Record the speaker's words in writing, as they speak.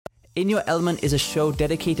In Your Element is a show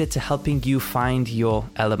dedicated to helping you find your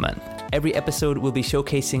element. Every episode will be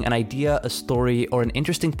showcasing an idea, a story, or an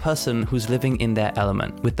interesting person who's living in their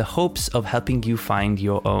element, with the hopes of helping you find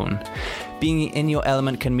your own. Being in your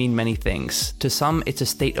element can mean many things. To some, it's a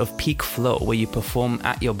state of peak flow where you perform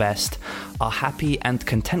at your best, are happy and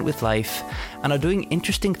content with life, and are doing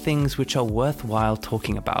interesting things which are worthwhile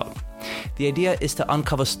talking about. The idea is to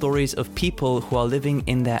uncover stories of people who are living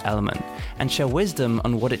in their element and share wisdom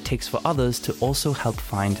on what it takes for others to also help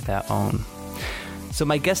find their own. So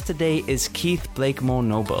my guest today is Keith Blakemore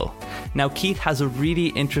Noble. Now, Keith has a really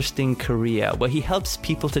interesting career where he helps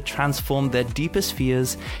people to transform their deepest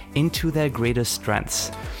fears into their greatest strengths.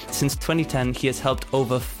 Since 2010, he has helped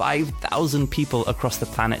over 5,000 people across the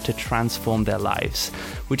planet to transform their lives,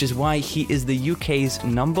 which is why he is the UK's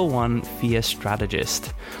 #1 fear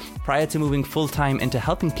strategist. Prior to moving full-time into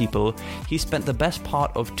helping people, he spent the best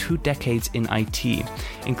part of 2 decades in IT,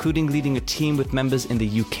 including leading a team with members in the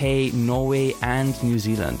UK, Norway, and New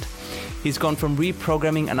Zealand. He's gone from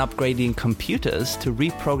reprogramming and upgrading computers to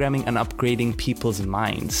reprogramming and upgrading people's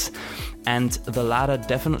minds. And the latter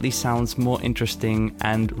definitely sounds more interesting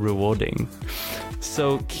and rewarding.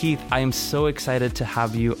 So Keith, I am so excited to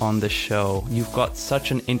have you on the show. You've got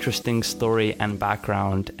such an interesting story and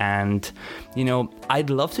background. And,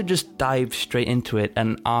 I'd love to just dive straight into it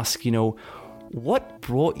and ask, what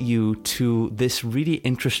brought you to this really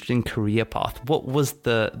interesting career path? What was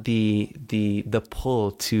the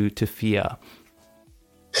pull to fear?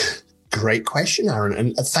 Great question, Aaron,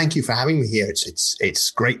 and thank you for having me here.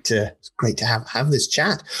 It's great to have this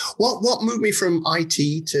chat. What moved me from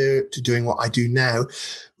IT to doing what I do now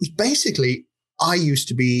was basically I used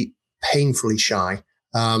to be painfully shy.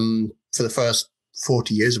 For the first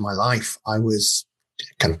 40 years of my life, I was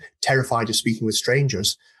kind of terrified of speaking with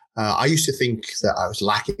strangers. I used to think that I was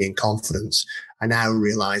lacking in confidence. I now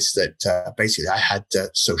realize that basically I had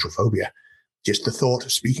social phobia. Just the thought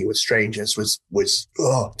of speaking with strangers was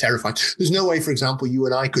terrifying. There's no way, for example, you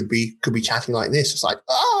and I could be chatting like this. It's like,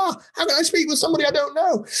 how can I speak with somebody I don't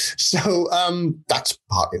know? So that's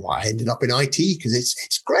partly why I ended up in IT, because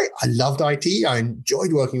it's great. I loved IT. I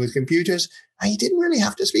enjoyed working with computers, and you didn't really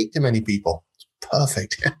have to speak to many people. It's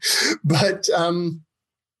perfect. But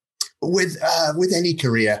with any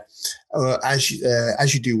career, as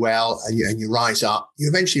you do well and you rise up, you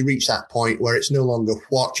eventually reach that point where it's no longer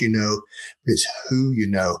what you know, but it's who you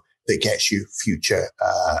know that gets you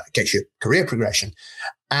career progression.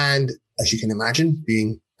 And as you can imagine,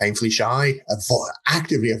 being painfully shy,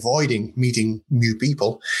 actively avoiding meeting new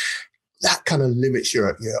people, that kind of limits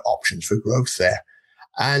your options for growth there.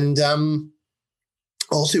 And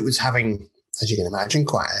also it was having, as you can imagine,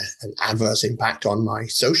 quite an adverse impact on my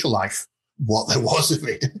social life, what there was of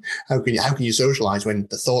it. How can you socialize when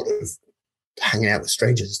the thought of hanging out with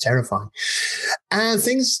strangers is terrifying? And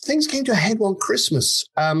things came to a head one Christmas.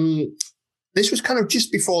 This was kind of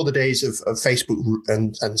just before the days of Facebook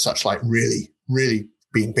and such, like really, really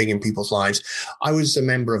being big in people's lives. I was a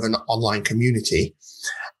member of an online community,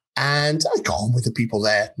 and I got on with the people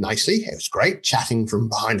there nicely. It was great, chatting from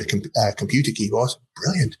behind a computer keyboard.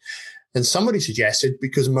 Brilliant. And somebody suggested,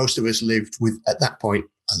 because most of us lived at that point,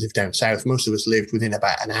 I lived down south, most of us lived within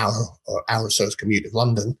about an hour or so's commute of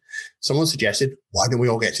London. Someone suggested, why don't we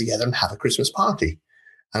all get together and have a Christmas party?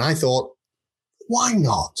 And I thought, why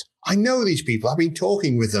not? I know these people. I've been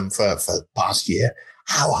talking with them for the past year.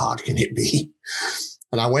 How hard can it be?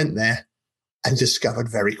 And I went there and discovered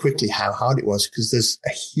very quickly how hard it was, because there's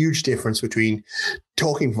a huge difference between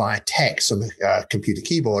talking via text on the computer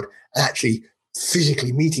keyboard and actually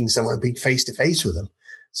physically meeting someone and being face to face with them.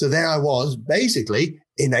 So there I was, basically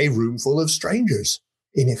in a room full of strangers,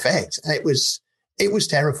 in effect. And it was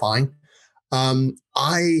terrifying.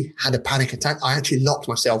 I had a panic attack. I actually locked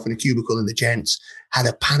myself in a cubicle in the gents, had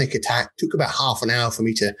a panic attack. Took about half an hour for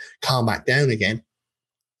me to calm back down again.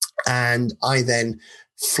 And I then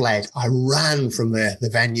fled. I ran from the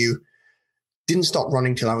venue. Didn't stop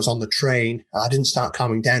running till I was on the train. I didn't start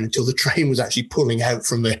calming down until the train was actually pulling out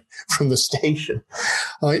from the station.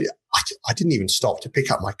 I didn't even stop to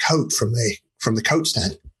pick up my coat from the coat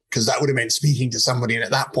stand, because that would have meant speaking to somebody. And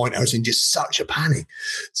at that point, I was in just such a panic.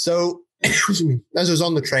 So as I was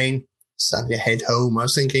on the train, starting to head home, I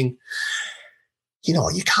was thinking,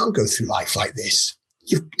 you can't go through life like this.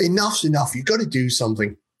 Enough's enough. You've got to do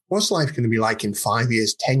something. What's life going to be like in 5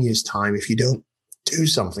 years, 10 years time if you don't do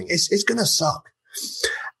something? It's going to suck.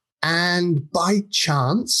 And by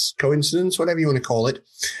chance, coincidence, whatever you want to call it,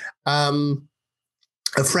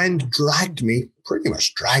 a friend pretty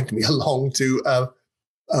much dragged me along to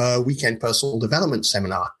a weekend personal development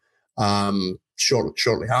seminar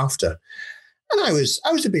shortly after. And I was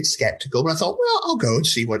a bit skeptical, but I thought, well, I'll go and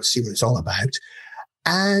see what it's all about.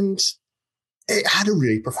 And it had a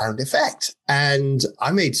really profound effect. And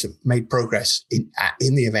I made progress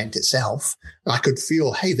in the event itself. And I could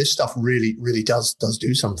feel, hey, this stuff really, really does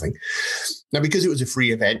do something. Now, because it was a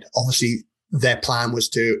free event, obviously their plan was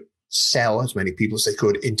to sell as many people as they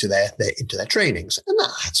could into their trainings. And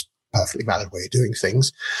that's a perfectly valid way of doing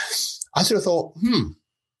things. I sort of thought,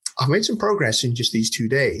 I've made some progress in just these 2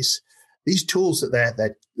 days. These tools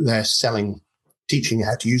that they're selling, teaching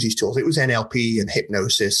how to use these tools. It was NLP and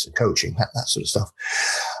hypnosis and coaching, that sort of stuff.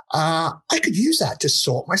 I could use that to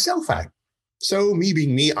sort myself out. So me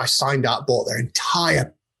being me, I signed up, bought their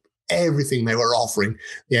entire everything they were offering,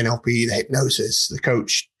 the NLP, the hypnosis, the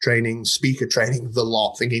coach training, speaker training, the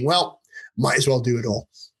lot, thinking, well, might as well do it all.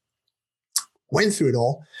 Went through it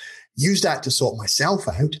all, used that to sort myself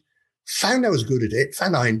out, found I was good at it,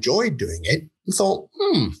 found I enjoyed doing it, and thought,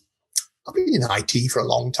 I've been in IT for a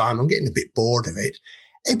long time. I'm getting a bit bored of it.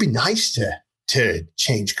 It'd be nice to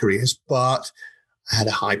change careers, but I had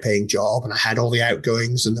a high-paying job and I had all the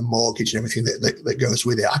outgoings and the mortgage and everything that goes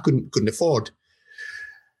with it. I couldn't afford.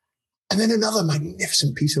 And then another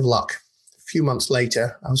magnificent piece of luck. A few months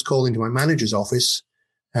later, I was called into my manager's office.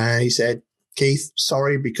 He said, Keith,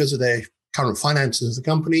 sorry, because of the current finances of the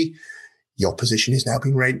company, your position is now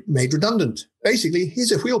being made redundant. Basically,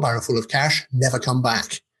 here's a wheelbarrow full of cash, never come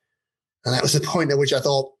back. And that was the point at which I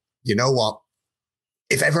thought, you know what?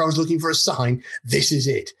 If ever I was looking for a sign, this is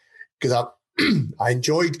it. Because I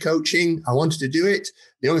enjoyed coaching. I wanted to do it.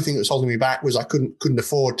 The only thing that was holding me back was I couldn't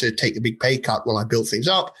afford to take the big pay cut while I built things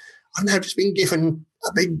up. I've now just been given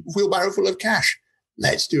a big wheelbarrow full of cash.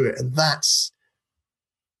 Let's do it. And that's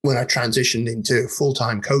when I transitioned into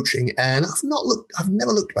full-time coaching. And I've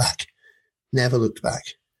never looked back. Never looked back.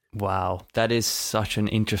 Wow, that is such an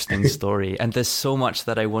interesting story. And there's so much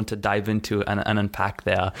that I want to dive into and unpack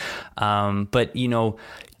there. But, you know,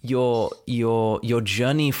 your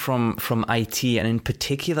journey from IT, and in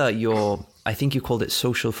particular, I think you called it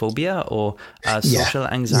social phobia or social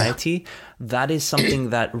anxiety. That is something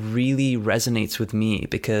that really resonates with me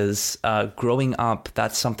because growing up,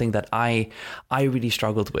 that's something that I really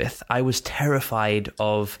struggled with. I was terrified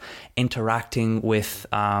of interacting with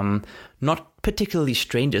not particularly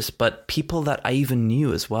strangers, but people that I even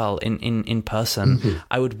knew as well in person. Mm-hmm.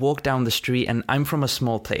 I would walk down the street, and I'm from a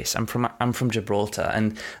small place. I'm from Gibraltar,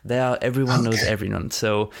 and everyone knows everyone.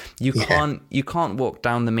 So you can't walk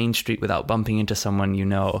down the main street without bumping into someone you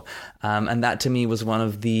know. And that to me was one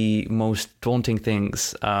of the most daunting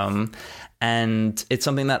things. And it's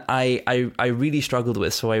something that I really struggled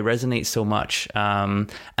with, so I resonate so much.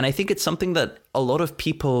 And I think it's something that a lot of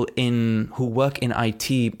people who work in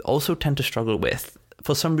IT also tend to struggle with.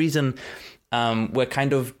 For some reason, we're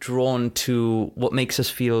kind of drawn to what makes us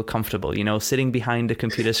feel comfortable, you know, sitting behind a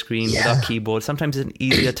computer screen with our keyboard. Sometimes it's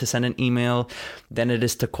easier to send an email than it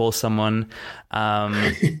is to call someone.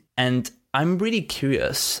 And I'm really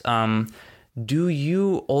curious, do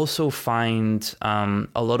you also find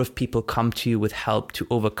a lot of people come to you with help to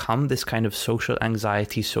overcome this kind of social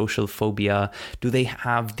anxiety, social phobia? Do they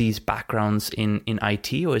have these backgrounds in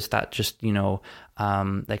IT, or is that just, you know,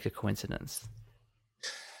 like a coincidence?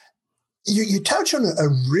 You touch on a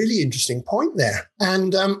really interesting point there,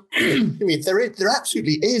 and I mean there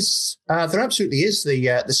absolutely is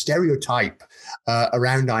the stereotype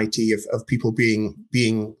around IT of people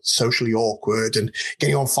being socially awkward and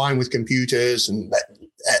getting on fine with computers, and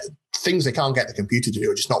things they can't get the computer to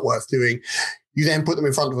do are just not worth doing. You then put them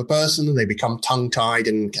in front of a person and they become tongue-tied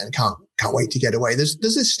and can't wait to get away. There's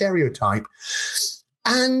this stereotype,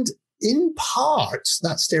 and in part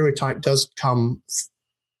that stereotype does come.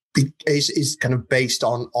 Is kind of based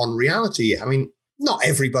on reality. I mean, not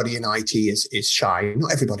everybody in IT is shy.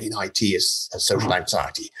 Not everybody in IT has social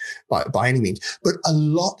anxiety by any means, but a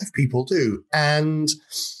lot of people do. And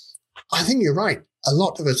I think you're right. A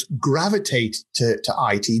lot of us gravitate to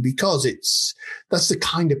IT because that's the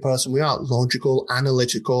kind of person we are: logical,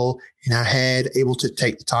 analytical, in our head, able to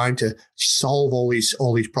take the time to solve all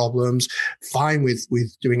these problems, fine with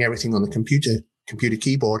doing everything on the computer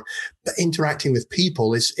keyboard, but interacting with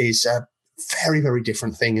people is a very, very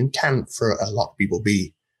different thing, and can for a lot of people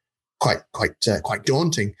be quite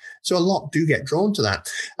daunting. So a lot do get drawn to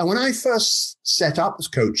that. And when I first set up as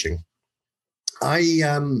coaching, I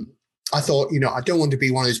thought, you know, I don't want to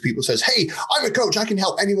be one of those people who says, "Hey, I'm a coach, I can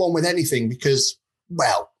help anyone with anything," because,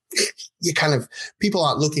 well, people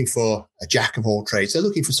aren't looking for a jack of all trades. They're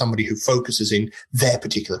looking for somebody who focuses in their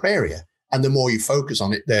particular area. And the more you focus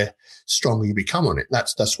on it, the stronger you become on it.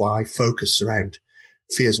 That's why I focus around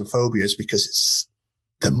fears and phobias, because it's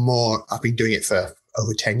the more I've been doing it for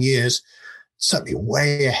over 10 years, certainly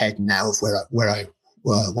way ahead now of where I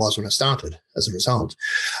was when I started as a result.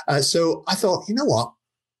 So I thought, you know what?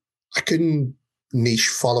 I couldn't niche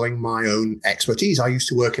following my own expertise. I used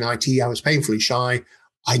to work in IT. I was painfully shy.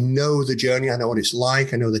 I know the journey. I know what it's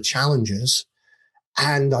like. I know the challenges,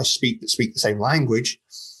 and I speak the same language.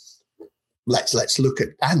 Let's look at,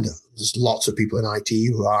 and there's lots of people in IT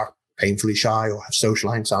who are painfully shy or have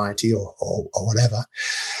social anxiety or whatever.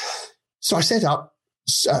 So I set up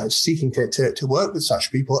seeking to work with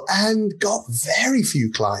such people and got very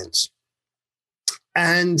few clients.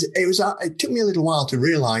 And it took me a little while to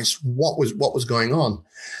realize what was going on.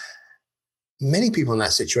 Many people in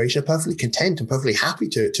that situation are perfectly content and perfectly happy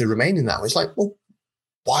to remain in that way. It's like, well,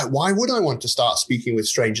 why would I want to start speaking with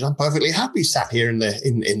strangers? I'm perfectly happy sat here in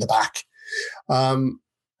the back. And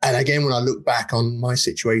again, when I look back on my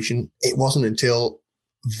situation, it wasn't until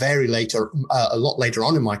a lot later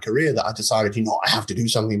on in my career that I decided, I have to do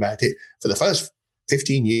something about it. For the first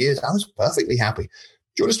 15 years, I was perfectly happy. Do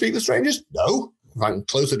you want to speak with strangers? No. If I can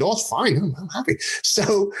close the doors, fine. I'm happy.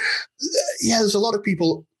 So, there's a lot of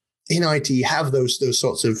people in IT have those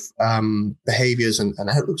sorts of behaviors and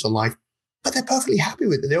outlooks on life, but they're perfectly happy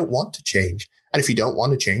with it. They don't want to change. And if you don't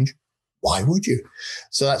want to change, why would you?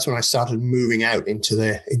 So that's when I started moving out into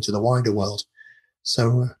the wider world.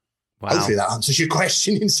 So hopefully that answers your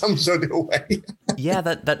question in some sort of way. Yeah,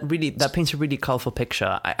 that paints a really colorful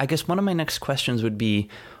picture. I guess one of my next questions would be,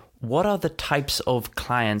 what are the types of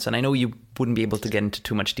clients? And I know you wouldn't be able to get into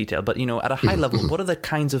too much detail, but at a high level, what are the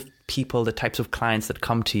kinds of people, the types of clients that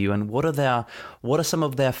come to you, and what are some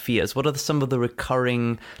of their fears? What are some of the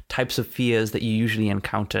recurring types of fears that you usually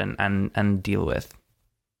encounter and deal with?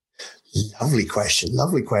 Lovely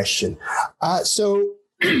question. So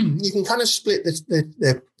you can kind of split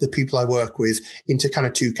the people I work with into kind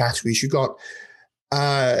of two categories. You've got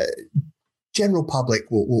general public,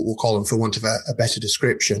 we'll call them for want of a better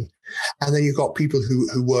description, and then you've got people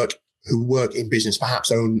who work in business,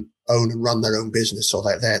 perhaps own and run their own business, or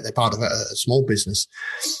they're part of a small business.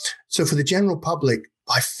 So for the general public,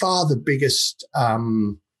 by far the biggest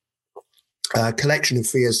collection of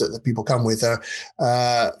fears that people come with are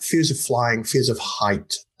fears of flying, fears of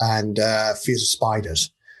height, and fears of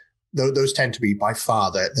spiders. Those tend to be by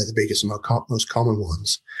far they're the biggest and most common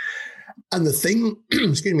ones. And the thing,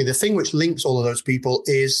 the thing which links all of those people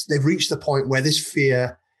is they've reached the point where this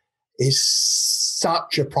fear is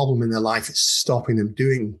such a problem in their life, it's stopping them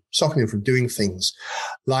from doing things.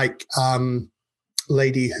 Like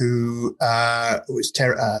lady who was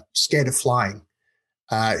scared of flying.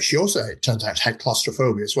 She also, it turns out, had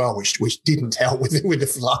claustrophobia as well, which didn't help with the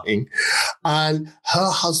flying. And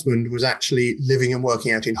her husband was actually living and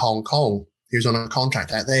working out in Hong Kong. He was on a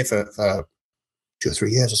contract out there for 2 or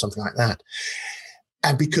 3 years or something like that.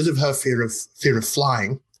 And because of her fear of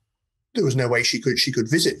flying, there was no way she could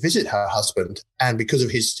visit her husband. And because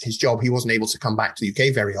of his job, he wasn't able to come back to the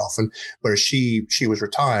UK very often, whereas she was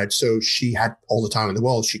retired. So she had all the time in the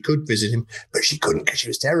world. She could visit him, but she couldn't because she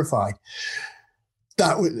was terrified.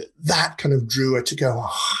 That kind of drew her to go,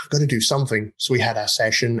 I've got to do something. So we had our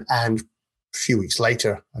session, and a few weeks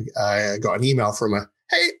later, I got an email from her.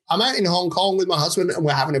 Hey, I'm out in Hong Kong with my husband and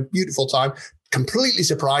we're having a beautiful time. Completely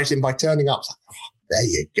surprised him by turning up. There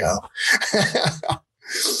you go.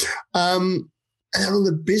 And then on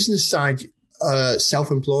the business side,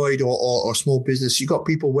 self-employed or small business, you've got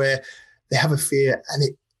people where they have a fear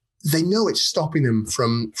and they know it's stopping them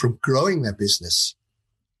from growing their business.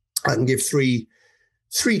 I can give three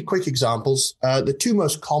quick examples. The two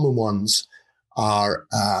most common ones are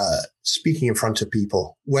speaking in front of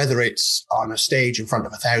people, whether it's on a stage in front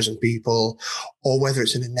of 1,000 people, or whether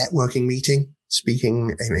it's in a networking meeting,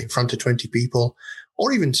 speaking in front of 20 people,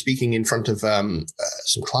 or even speaking in front of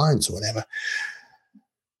some clients or whatever.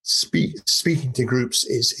 Speaking to groups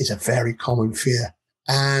is a very common fear.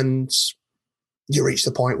 And you reach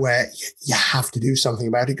the point where you have to do something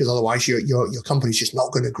about it, because otherwise your company's just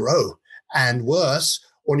not going to grow. And worse,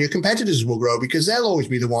 one of your competitors will grow because they'll always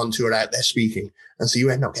be the ones who are out there speaking. And so you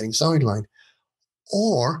end up getting sidelined.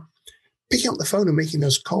 Or picking up the phone and making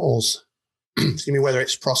those calls, whether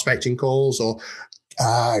it's prospecting calls or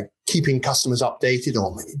keeping customers updated,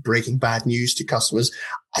 or maybe breaking bad news to customers.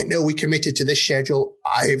 I know we committed to this schedule.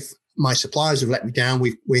 My suppliers have let me down.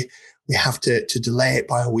 We have to delay it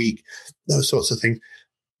by a week, those sorts of things.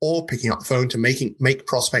 Or picking up the phone to make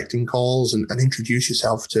prospecting calls and introduce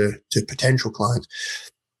yourself to potential clients.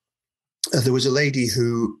 There was a lady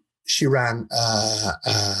who she ran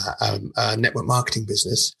a network marketing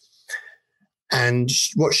business, and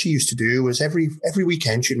what she used to do was every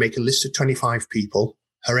weekend she'd make a list of 25 people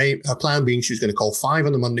Her plan being she was going to call 5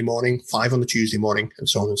 on the Monday morning, 5 on the Tuesday morning, and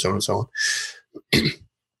so on and so on and so on.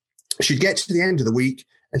 She'd get to the end of the week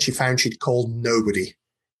and she found she'd called nobody.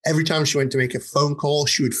 Every time she went to make a phone call,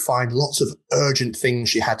 she would find lots of urgent things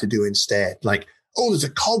she had to do instead. Like, oh, there's a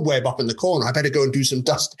cobweb up in the corner. I better go and do some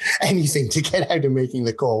dust, anything to get out of making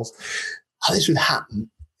the calls. And this would happen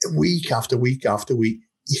week after week after week.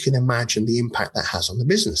 You can imagine the impact that has on the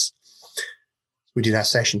business. We did our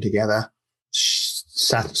session together.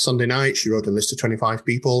 Sunday night, she wrote a list of 25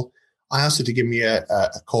 people. I asked her to give me a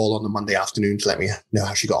call on the Monday afternoon to let me know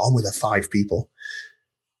how she got on with her 5 people.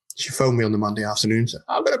 She phoned me on the Monday afternoon and said,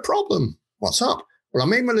 I've got a problem. What's up? Well, I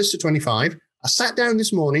made my list of 25. I sat down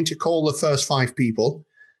this morning to call the first 5 people.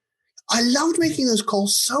 I loved making those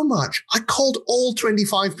calls so much. I called all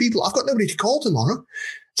 25 people. I've got nobody to call tomorrow.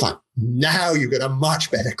 It's like, now you've got a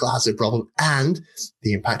much better class of problem. And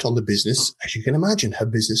the impact on the business, as you can imagine, her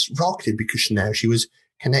business rocketed because now she was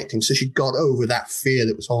connecting. So she got over that fear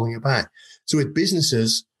that was holding her back. So with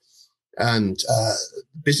businesses and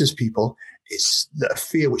business people, it's the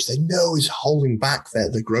fear which they know is holding back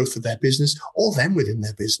the growth of their business or them within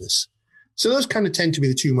their business. So those kind of tend to be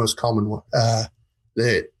the 2 most common,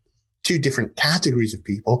 the 2 different categories of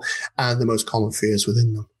people and the most common fears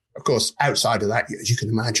within them. Of course, outside of that, as you can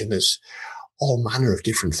imagine, there's all manner of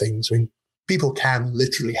different things. I mean, people can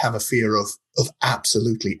literally have a fear of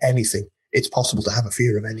absolutely anything. It's possible to have a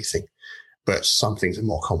fear of anything, but some things are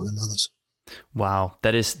more common than others. Wow,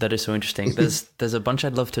 that is so interesting. There's a bunch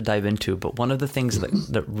I'd love to dive into, but one of the things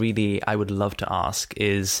that really I would love to ask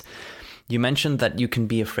is, you mentioned that you can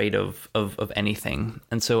be afraid of anything.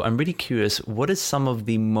 And so I'm really curious, what is some of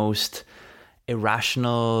the most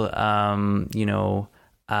irrational,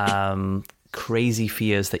 crazy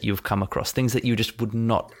fears that you've come across, things that you just would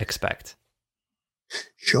not expect?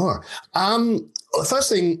 Sure. Well, the first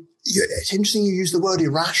thing, it's interesting you use the word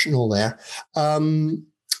irrational there.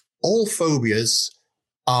 All phobias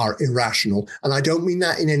are irrational. And I don't mean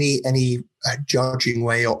that in any judging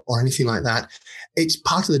way or anything like that. It's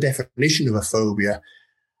part of the definition of a phobia.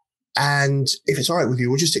 And if it's all right with you,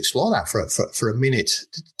 we'll just explore that for a minute,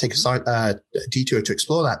 take a detour to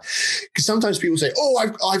explore that. Because sometimes people say, oh,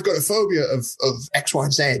 I've got a phobia of X, Y,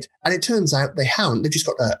 and Z. And it turns out they haven't. They've just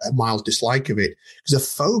got a mild dislike of it. Because a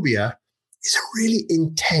phobia is a really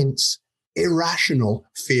intense, irrational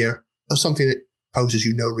fear of something that poses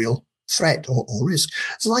you no real threat or risk.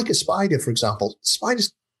 It's like a spider, for example.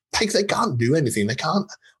 Spiders, they can't do anything. They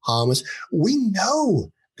can't harm us. We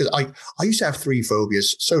know. Because I used to have 3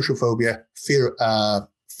 phobias: social phobia, fear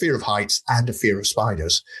of heights, and a fear of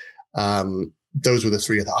spiders. Those were the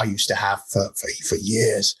 3 that I used to have for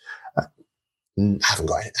years.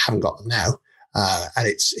 Haven't got them now, and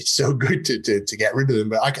it's so good to get rid of them.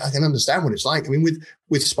 But I can understand what it's like. I mean,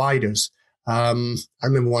 with spiders, I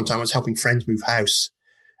remember one time I was helping friends move house,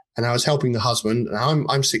 and I was helping the husband. And I'm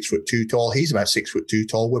 6'2" tall. He's about 6'2"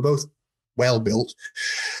 tall. We're both well built.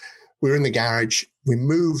 We were in the garage. We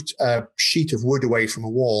moved a sheet of wood away from a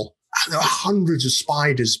wall, and there were hundreds of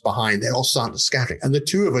spiders behind. They're all starting to scatter. And the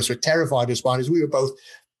 2 of us were terrified of spiders. We were both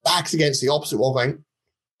backs against the opposite wall going,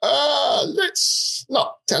 let's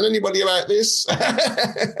not tell anybody about this.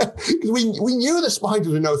 Because we knew the spiders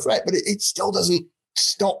were no threat, but it still doesn't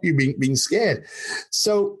stop you being scared.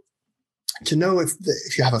 So to know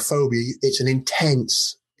if you have a phobia, it's an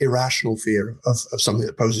intense, irrational fear of something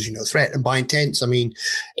that poses you no threat. And by intense, I mean,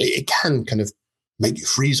 it can kind of make you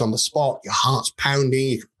freeze on the spot. Your heart's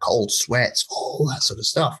pounding, cold sweats, all that sort of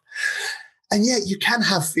stuff. And yet you can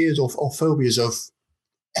have fears or phobias of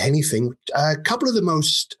anything. A couple of the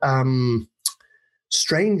most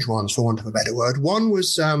strange ones, for want of a better word. One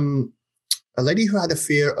was a lady who had a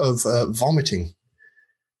fear of vomiting,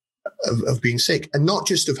 of being sick. And not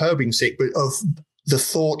just of her being sick, but of the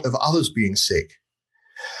thought of others being sick.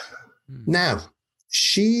 Now,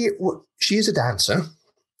 she is a dancer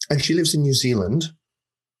and she lives in New Zealand,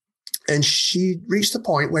 and she reached the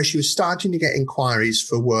point where she was starting to get inquiries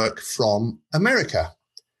for work from America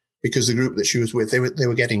because the group that she was with, they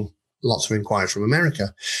were getting lots of inquiries from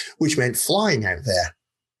America, which meant flying out there.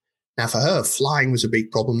 Now, for her, flying was a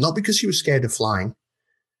big problem, not because she was scared of flying,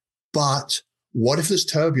 but what if there's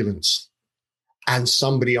turbulence and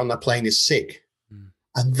somebody on the plane is sick?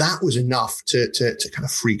 And that was enough to kind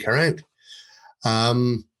of freak her out.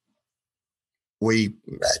 We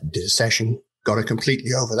did a session, got her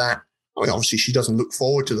completely over that. I mean, obviously, she doesn't look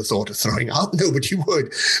forward to the thought of throwing up. Nobody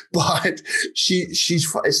would, but she's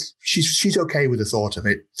okay with the thought of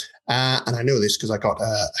it. And I know this because I got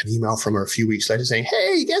an email from her a few weeks later saying,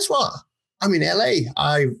 "Hey, guess what? I'm in LA.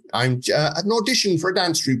 I'm at an audition for a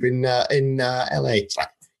dance troupe in LA." It's like,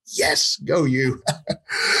 Yes, go you.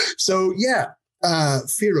 So yeah,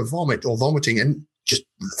 fear of vomit or vomiting and just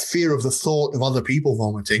fear of the thought of other people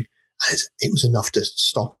vomiting, it was enough to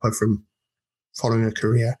stop her from following a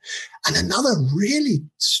career. And another really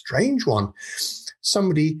strange one,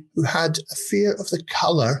 somebody who had a fear of the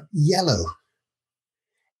color yellow.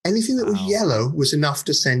 Anything that was yellow was enough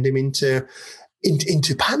to send him into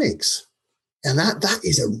panics. And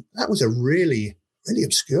that was a really, really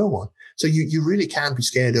obscure one. So you really can be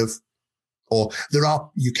scared of, or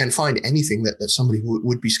you can find anything that somebody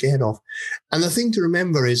would be scared of. And the thing to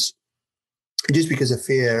remember is, just because a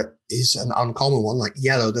fear is an uncommon one, like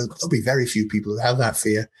yellow, there'll be very few people who have that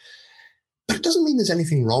fear. But it doesn't mean there's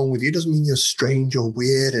anything wrong with you. It doesn't mean you're strange or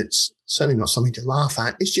weird. It's certainly not something to laugh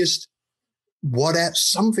at. It's just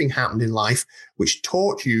something happened in life which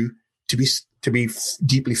taught you to be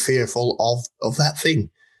deeply fearful of that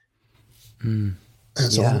thing. And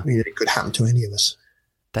so I don't mean that it could happen to any of us.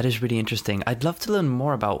 That is really interesting. I'd love to learn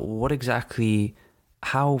more about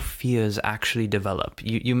how fears actually develop.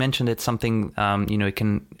 You mentioned it's something, it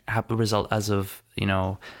can have a result as a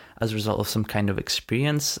result of some kind of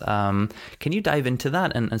experience. Can you dive into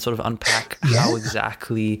that and sort of unpack how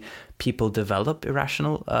exactly people develop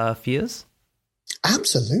irrational fears?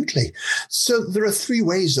 Absolutely. So there are three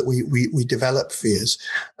ways that we develop fears,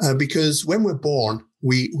 because when we're born,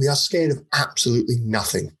 we are scared of absolutely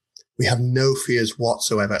nothing. We have no fears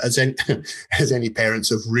whatsoever. As any parents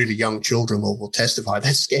of really young children will testify,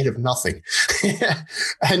 they're scared of nothing.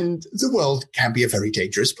 And the world can be a very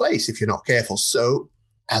dangerous place if you're not careful. So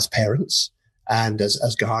as parents and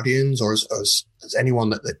as guardians or as anyone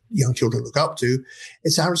that young children look up to,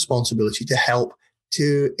 it's our responsibility to help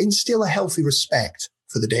to instill a healthy respect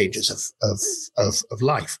for the dangers of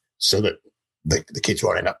life so that the kids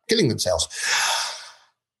won't end up killing themselves.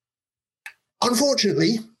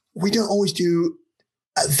 Unfortunately, we don't always do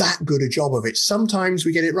that good a job of it. Sometimes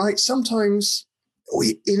we get it right. Sometimes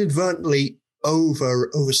we inadvertently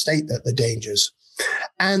overstate the dangers.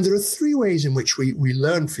 And there are three ways in which we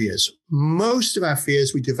learn fears. Most of our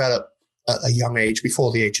fears we develop at a young age,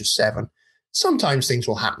 before the age of 7. Sometimes things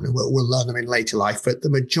will happen and we'll learn them in later life, but the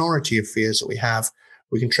majority of fears that we have,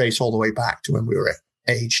 we can trace all the way back to when we were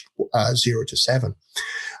aged 0 to 7.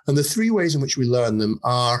 And the three ways in which we learn them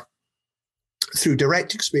are through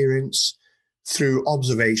direct experience, through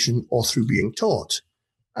observation, or through being taught.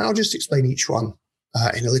 And I'll just explain each one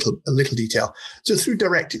in a little detail. So through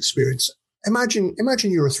direct experience, imagine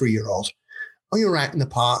you're a 3-year-old, or you're out in the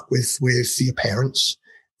park with your parents.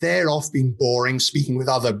 They're off being boring, speaking with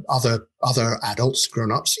other adults,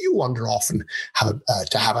 grown-ups. You wander off and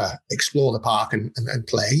explore the park and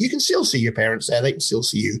play. You can still see your parents there. They can still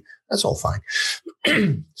see you. That's all fine.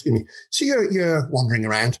 Excuse me. So you're wandering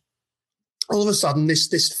around. All of a sudden, this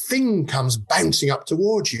thing comes bouncing up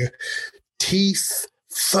towards you. Teeth,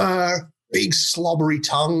 fur, big slobbery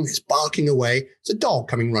tongue. It's barking away. It's a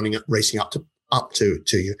dog racing up to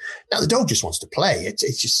you. Now, the dog just wants to play. It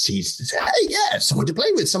just sees, hey, yeah, someone to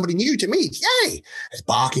play with, somebody new to meet. Yay! It's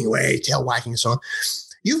barking away, tail wagging and so on.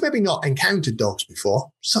 You've maybe not encountered dogs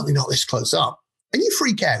before, certainly not this close up, and you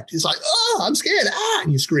freak out. It's like, oh, I'm scared,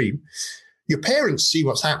 and you scream. Your parents see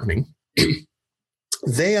what's happening.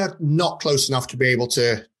 They are not close enough to be able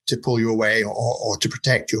to pull you away or to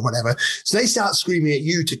protect you or whatever. So they start screaming at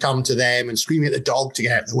you to come to them and screaming at the dog to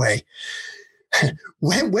get out of the way.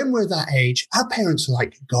 When we're that age, our parents are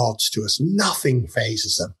like gods to us. Nothing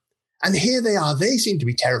phases them. And here they are. They seem to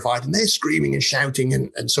be terrified and they're screaming and shouting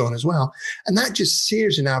and so on as well. And that just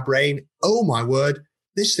sears in our brain. Oh, my word,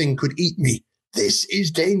 this thing could eat me. This is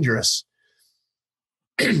dangerous.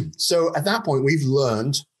 So at that point, we've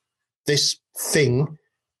learned this thing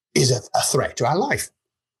is a threat to our life.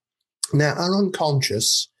 Now, the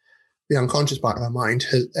unconscious part of our mind,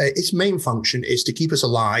 its main function is to keep us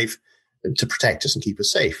alive, to protect us and keep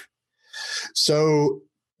us safe. So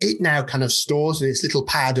it now kind of stores in its little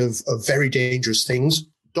pad of very dangerous things,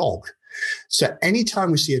 dog. So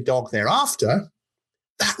anytime we see a dog thereafter,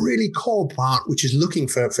 that really core part, which is looking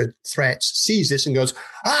for threats, sees this and goes,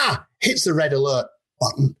 hits the red alert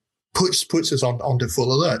button, puts us onto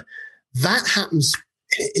full alert. That happens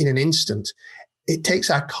in an instant. It takes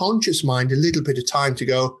our conscious mind a little bit of time to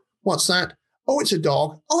go, what's that? Oh, it's a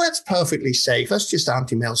dog. Oh, that's perfectly safe. That's just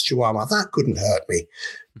Auntie Mel's Chihuahua. That couldn't hurt me.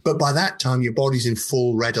 But by that time, your body's in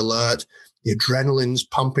full red alert. The adrenaline's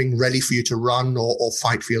pumping, ready for you to run or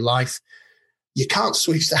fight for your life. You can't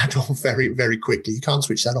switch that off very, very quickly. You can't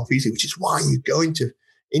switch that off easily, which is why you go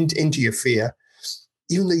into your fear.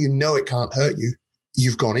 Even though you know it can't hurt you,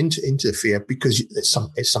 you've gone into fear because it's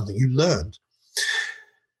something you learned.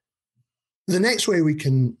 The next way we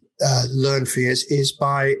can learn fears is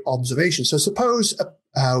by observation. So suppose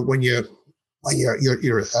when you're like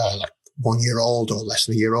 1 year old or less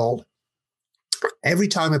than a year old, every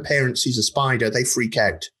time a parent sees a spider, they freak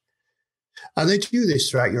out. And they do this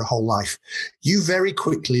throughout your whole life. You very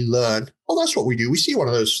quickly learn, oh, that's what we do. We see one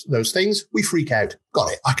of those things, we freak out.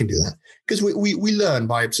 Got it, I can do that. Because we learn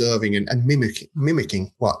by observing and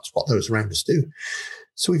mimicking what those around us do.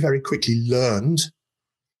 So we very quickly learned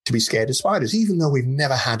to be scared of spiders, even though we've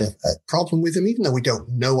never had a problem with them, even though we don't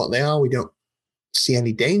know what they are, we don't see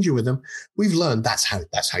any danger with them. We've learned that's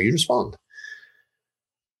how you respond.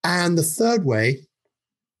 And the third way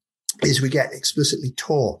is we get explicitly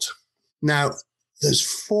taught. Now, there's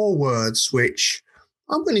 4 words which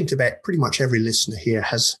I'm willing to bet pretty much every listener here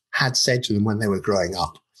has had said to them when they were growing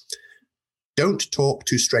up. Don't talk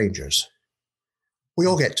to strangers. We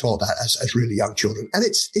all get taught that as really young children. And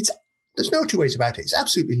it's there's no two ways about it. It's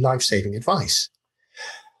absolutely life-saving advice.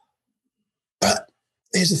 But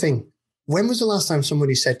here's the thing. When was the last time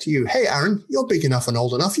somebody said to you, hey, Aaron, you're big enough and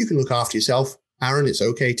old enough. You can look after yourself. Aaron, it's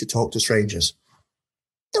okay to talk to strangers.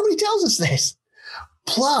 Nobody tells us this.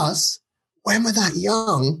 Plus, when we're that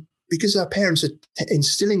young, because our parents are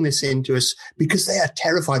instilling this into us, because they are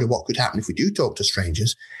terrified of what could happen if we do talk to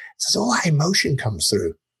strangers, so all that emotion comes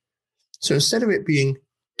through. So instead of it being,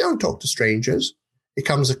 don't talk to strangers,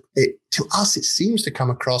 to us, it seems to come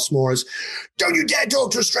across more as, don't you dare talk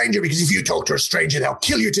to a stranger, because if you talk to a stranger, they'll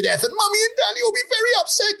kill you to death, and Mummy and Daddy will be very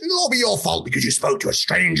upset, and it'll all be your fault because you spoke to a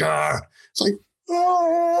stranger. It's like,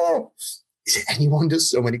 oh, is it any wonder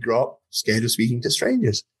so many grow up scared of speaking to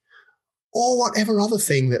strangers? Or whatever other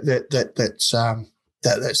thing that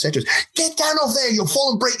said to us, get down off there, you'll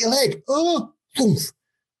fall and break your leg. Oh, oomph.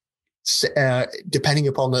 Depending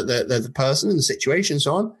upon the person and the situation and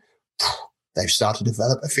so on, they've started to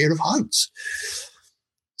develop a fear of heights.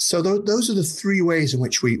 So those are the 3 ways in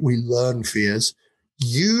which we learn fears,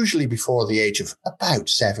 usually before the age of about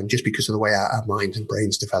 7, just because of the way our minds and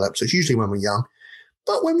brains develop. So it's usually when we're young.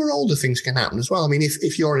 But when we're older, things can happen as well. I mean,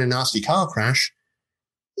 if you're in a nasty car crash,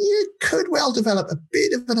 you could well develop a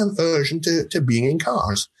bit of an aversion to being in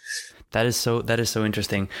cars. That is so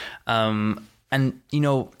interesting. And, you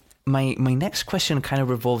know, my next question kind of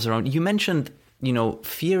revolves around, you mentioned, you know,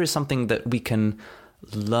 fear is something that we can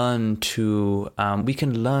learn to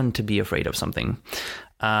be afraid of something.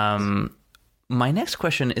 My next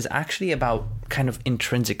question is actually about kind of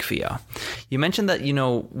intrinsic fear. You mentioned that, you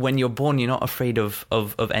know, when you're born, you're not afraid of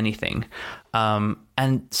anything.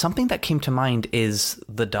 And something that came to mind is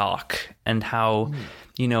the dark, and how,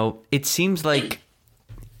 you know, it seems like,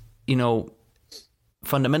 you know,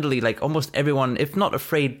 fundamentally, like almost everyone, if not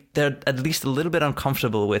afraid, they're at least a little bit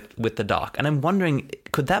uncomfortable with the dark. And I'm wondering,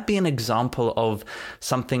 could that be an example of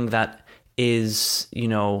something that is, you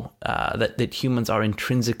know, that humans are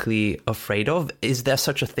intrinsically afraid of? Is there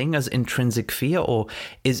such a thing as intrinsic fear, or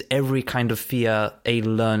is every kind of fear a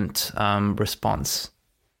learnt response?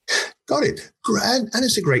 Got it. And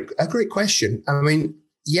it's a great question. I mean,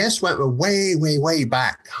 yes, we're way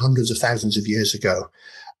back, hundreds of thousands of years ago.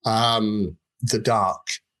 The dark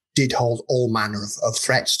did hold all manner of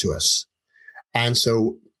threats to us. And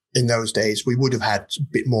so in those days, we would have had a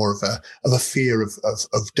bit more of a fear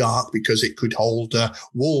of dark, because it could hold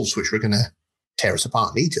wolves, which were going to tear us apart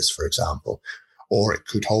and eat us, for example. Or it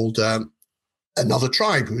could hold another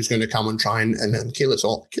tribe who's going to come and try and kill us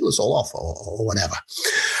all off, or whatever.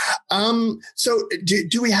 So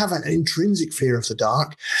do we have an intrinsic fear of the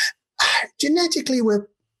dark? Genetically,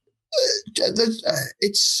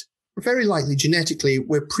 it's very likely genetically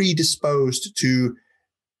we're predisposed to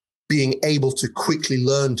being able to quickly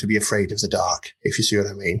learn to be afraid of the dark, if you see what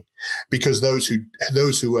I mean. Because those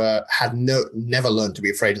who had never learned to be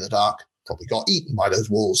afraid of the dark probably got eaten by those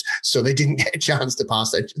wolves, so they didn't get a chance to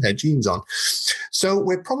pass their genes on. So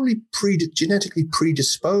we're probably genetically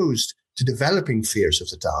predisposed to developing fears of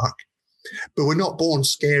the dark, but we're not born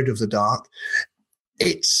scared of the dark.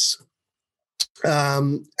 It's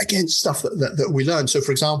against stuff that we learn. So,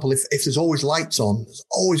 for example, if there's always lights on,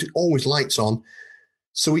 there's always lights on,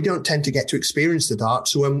 so we don't tend to get to experience the dark.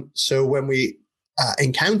 So when we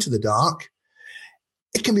encounter the dark,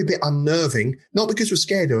 it can be a bit unnerving, not because we're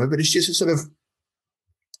scared of it, but it's just a sort of,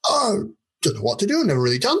 oh, don't know what to do. I've never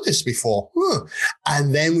really done this before.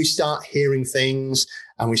 And then we start hearing things,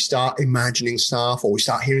 and we start imagining stuff, or we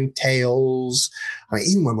start hearing tales. I mean,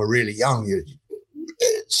 even when we're really young,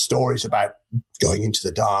 stories about going into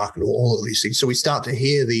the dark and all of these things. So we start to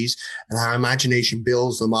hear these, and our imagination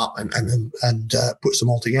builds them up and puts them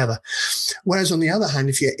all together. Whereas on the other hand,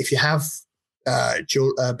 if you have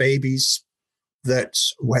babies that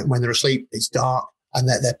when they're asleep, it's dark, and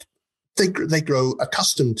they grow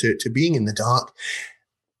accustomed to being in the dark.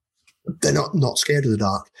 They're not scared of the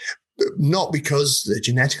dark. Not because they're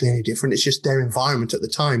genetically any different. It's just their environment at the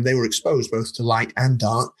time. They were exposed both to light and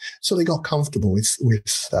dark, so they got comfortable with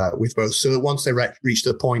both. So once they reached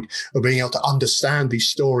the point of being able to understand these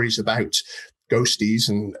stories about ghosties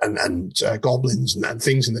and goblins and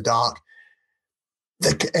things in the dark,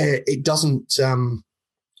 it doesn't.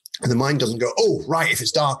 The mind doesn't go, oh right, if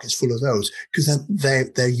it's dark, it's full of those, because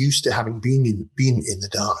they're used to having been in the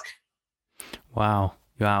dark. Wow,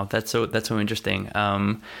 that's so interesting.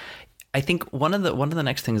 I think one of the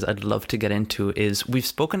next things I'd love to get into is we've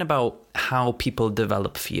spoken about how people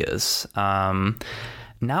develop fears. Now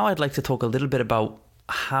I'd like to talk a little bit about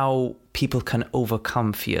how people can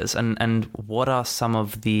overcome fears and what are some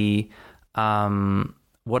of the things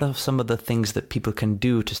that people can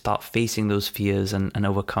do to start facing those fears and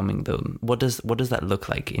overcoming them. What does that look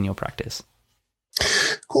like in your practice?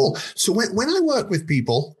 Cool. So when I work with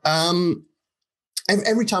people,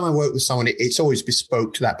 every time I work with someone, it's always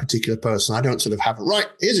bespoke to that particular person. I don't sort of have right,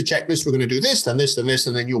 here's a checklist. We're going to do this, then this, then this,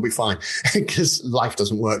 and then you'll be fine. Because life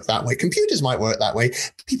doesn't work that way. Computers might work that way.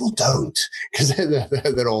 People don't, because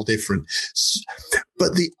they're all different.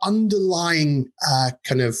 But the underlying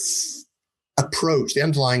kind of approach, the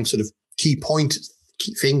underlying sort of key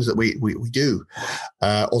things that we do,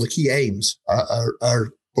 or the key aims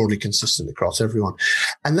are broadly consistent across everyone.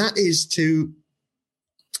 And that is to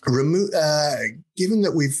remove, given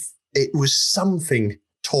that it was something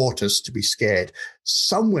taught us to be scared.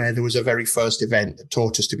 Somewhere there was a very first event that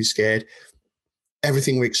taught us to be scared.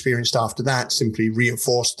 Everything we experienced after that simply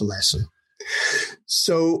reinforced the lesson.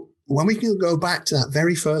 So when we can go back to that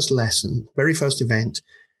very first lesson, very first event,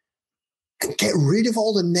 and get rid of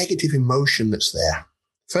all the negative emotion that's there,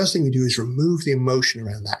 first thing we do is remove the emotion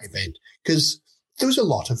around that event, because there was a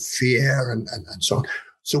lot of fear and so on.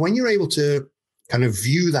 So when you're able to kind of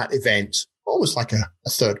view that event almost like a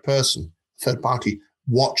third party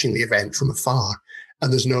watching the event from afar,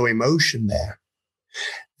 and there's no emotion there,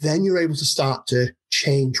 then you're able to start to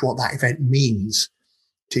change what that event means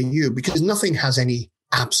to you, because nothing has any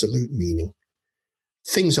absolute meaning.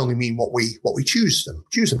 Things only mean what we choose them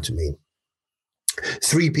to mean.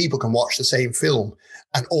 3 people can watch the same film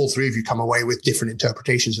and all 3 of you come away with different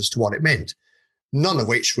interpretations as to what it meant, none of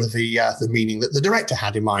which were the meaning that the director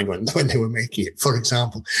had in mind when they were making it. For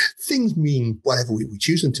example, things mean whatever we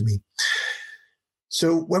choose them to mean.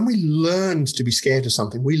 So when we learned to be scared of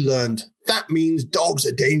something, we learned that means dogs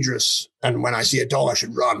are dangerous, and when I see a dog, I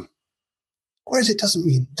should run. Whereas it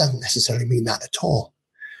doesn't necessarily mean that at all.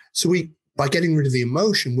 So by getting rid of the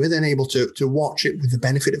emotion, we're then able to watch it with the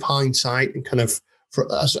benefit of hindsight and kind of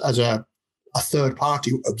as a third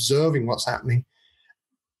party observing what's happening,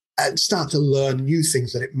 and start to learn new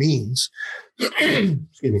things that it means. Excuse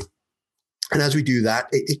me. And as we do that,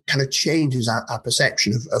 it kind of changes our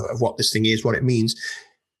perception of what this thing is, what it means,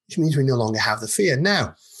 which means we no longer have the fear.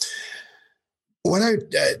 Now, when I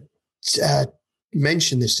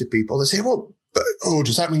mention this to people, they say, well,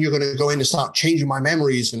 does that mean you're going to go in and start changing my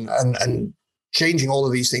memories and changing all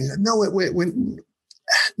of these things? No, we're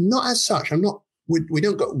not as such. We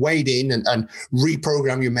don't go wade in and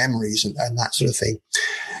reprogram your memories and that sort of thing.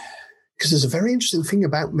 Because there's a very interesting thing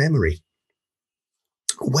about memory.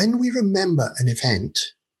 When we remember an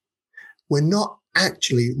event, we're not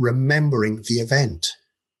actually remembering the event.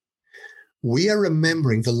 We are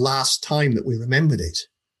remembering the last time that we remembered it.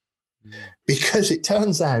 Because it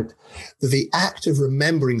turns out that the act of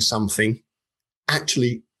remembering something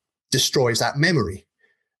actually destroys that memory,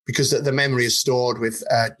 because the memory is stored with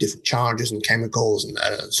different charges and chemicals and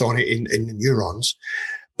so on in the neurons.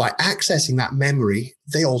 By accessing that memory,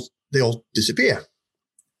 they all disappear.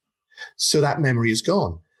 So that memory is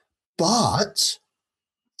gone. But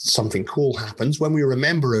something cool happens. When we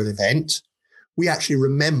remember an event, we actually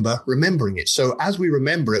remember remembering it. So as we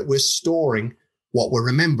remember it, we're storing what we're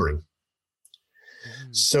remembering.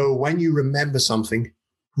 So when you remember something,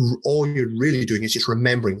 all you're really doing is just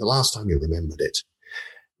remembering the last time you remembered it.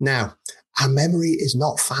 Now, our memory is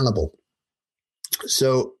not fallible.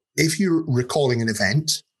 So if you're recalling an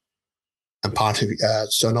event, and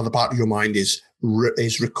so another part of your mind is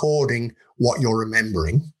recording what you're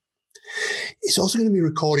remembering, it's also going to be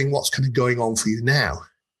recording what's kind of going on for you now,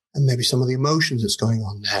 and maybe some of the emotions that's going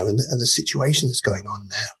on now and the situation that's going on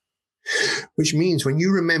now. Which means when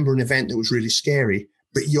you remember an event that was really scary,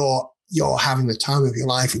 but you're having the time of your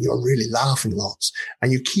life and you're really laughing lots,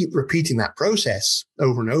 and you keep repeating that process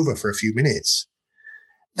over and over for a few minutes,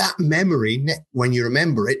 that memory, when you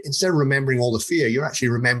remember it, instead of remembering all the fear, you're actually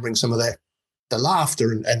remembering some of the the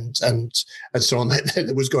laughter and so on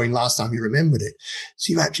that was going last time you remembered it.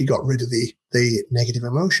 So you've actually got rid of the negative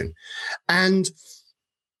emotion. And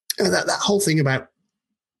that whole thing about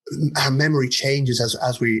our memory changes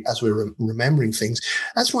as we're remembering things.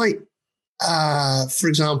 That's why, for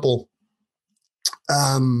example,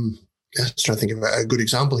 let's try to think of a good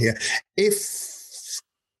example here. If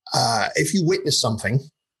you witness something,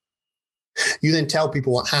 you then tell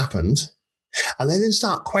people what happened, and they then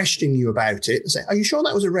start questioning you about it and say, "Are you sure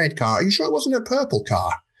that was a red car? Are you sure it wasn't a purple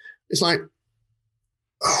car?" It's like,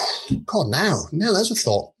 oh God, now there's a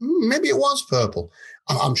thought. Maybe it was purple.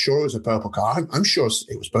 I'm sure it was a purple car. I'm sure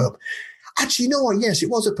it was purple. Actually, you know what? Yes, it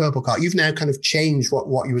was a purple car. You've now kind of changed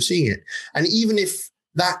what you were seeing it. And even if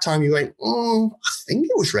that time you went, I think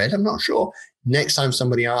it was red, I'm not sure. Next time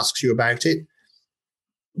somebody asks you about it,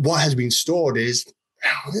 what has been stored is,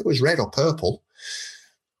 it was red or purple.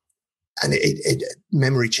 And it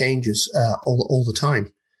memory changes all the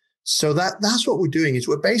time. So that's what we're doing, is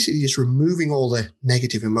we're basically just removing all the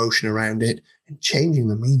negative emotion around it and changing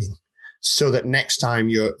the meaning, so that next time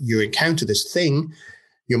you encounter this thing,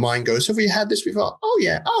 your mind goes, "Have you had this before?" Oh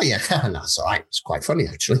yeah. That's all right. It's quite funny,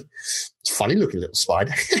 actually. It's a funny looking little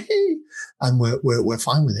spider. And we're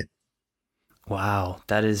fine with it. Wow,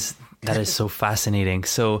 that is so fascinating.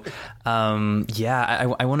 So,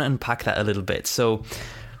 I want to unpack that a little bit. So,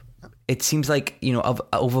 it seems like,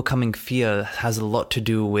 overcoming fear has a lot to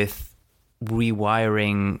do with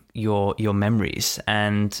rewiring your memories.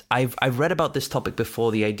 And I've read about this topic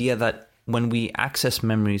before, the idea that when we access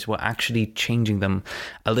memories, we're actually changing them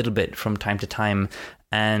a little bit from time to time.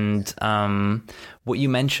 And what you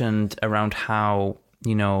mentioned around how,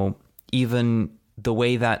 even the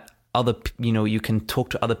way that you can talk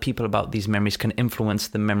to other people about these memories can influence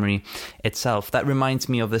the memory itself. That reminds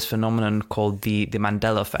me of this phenomenon called the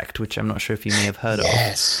Mandela effect, which I'm not sure if you may have heard of.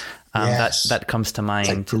 Yes. That comes to mind.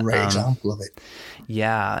 It's a great example of it.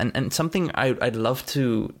 Yeah. And something I'd love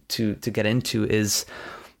to get into is,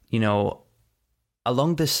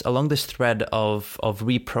 along this thread of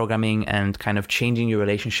reprogramming and kind of changing your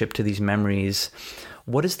relationship to these memories,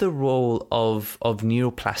 what is the role of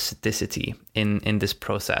neuroplasticity in this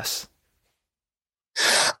process?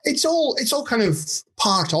 It's all kind of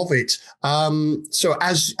part of it. So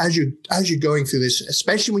as you're going through this,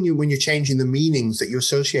 especially when you're changing the meanings that you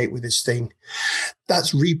associate with this thing,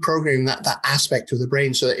 that's reprogramming that aspect of the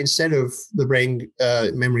brain, so that instead of the brain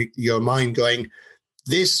your mind going,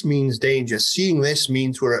 "This means danger. Seeing this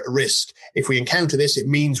means we're at risk. If we encounter this, it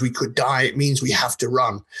means we could die. It means we have to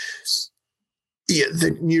run." Yeah,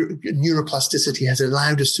 the neuroplasticity has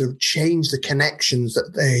allowed us to change the connections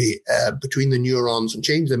that between the neurons and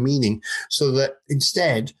change the meaning, so that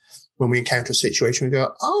instead, when we encounter a situation, we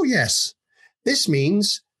go, "Oh yes, this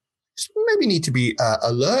means maybe need to be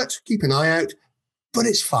alert, keep an eye out, but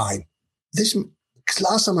it's fine. Because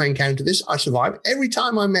last time I encountered this, I survived. Every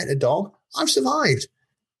time I met a dog, I've survived.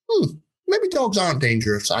 Maybe dogs aren't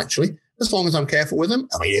dangerous, actually, as long as I'm careful with them.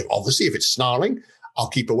 I mean, obviously, if it's snarling, I'll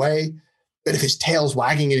keep away. But if its tail's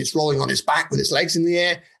wagging and it's rolling on its back with its legs in the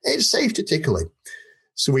air, it's safe to tickle it."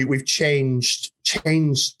 So we've changed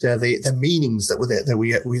the meanings that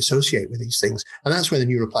we associate with these things, and that's where the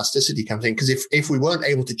neuroplasticity comes in. Because if we weren't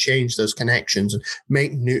able to change those connections and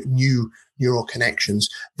make new neural connections,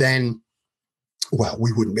 then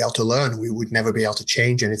we wouldn't be able to learn. We would never be able to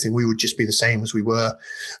change anything. We would just be the same as we were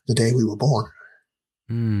the day we were born.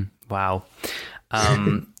 Wow.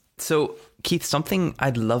 So, Keith, something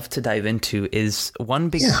I'd love to dive into is one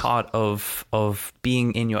big part of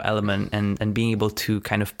being in your element and being able to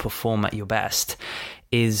kind of perform at your best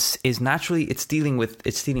is naturally it's dealing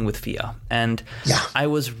with fear. And I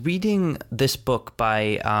was reading this book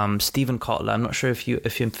by Steven Kotler. I'm not sure if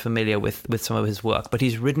you're familiar with some of his work, but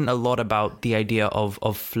he's written a lot about the idea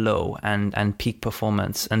of flow and peak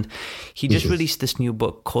performance. And he just released this new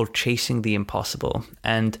book called Chasing the Impossible.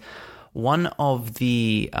 And one of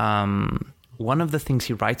the things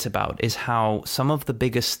he writes about is how some of the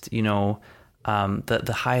biggest,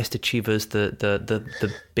 the highest achievers, the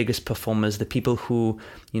biggest performers, the people who,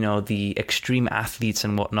 the extreme athletes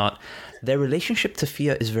and whatnot, their relationship to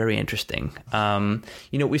fear is very interesting.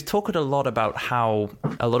 We've talked a lot about how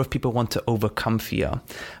a lot of people want to overcome fear,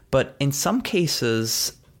 but in some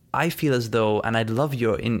cases, I feel as though, and I'd love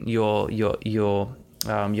your input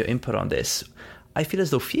on this, I feel as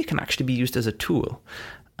though fear can actually be used as a tool.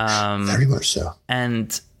 Very much so.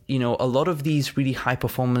 And, a lot of these really high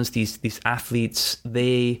performers, these athletes,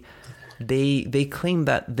 they they claim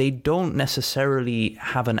that they don't necessarily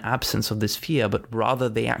have an absence of this fear, but rather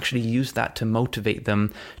they actually use that to motivate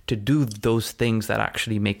them to do those things that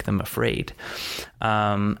actually make them afraid.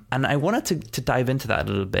 And I wanted to dive into that a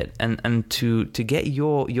little bit and to get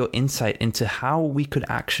your insight into how we could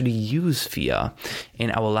actually use fear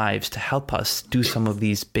in our lives to help us do some of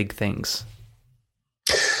these big things.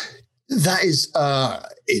 That is,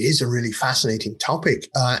 it is a really fascinating topic.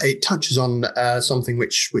 It touches on something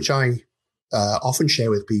which I often share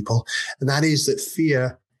with people, and that is that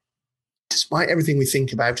fear, despite everything we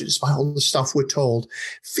think about it, despite all the stuff we're told,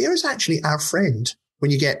 fear is actually our friend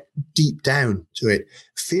when you get deep down to it.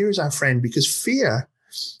 Fear is our friend because fear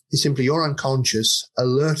is simply your unconscious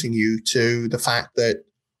alerting you to the fact that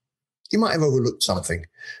you might have overlooked something,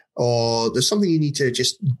 or there's something you need to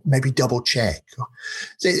just maybe double check.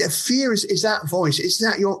 Fear is that voice. It's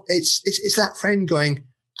that friend going,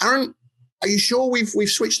 Aaron, are you sure we've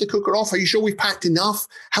switched the cooker off? Are you sure we've packed enough?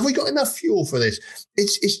 Have we got enough fuel for this?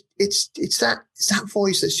 It's that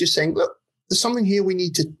voice that's just saying, look, there's something here we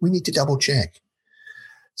need to double check.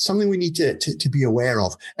 Something we need to be aware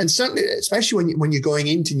of. And certainly, especially when you're going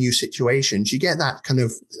into new situations, you get that kind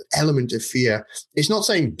of element of fear. It's not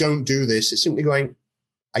saying don't do this. It's simply going,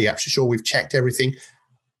 are you actually sure we've checked everything?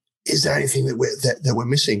 Is there anything that we're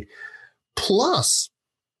missing? Plus,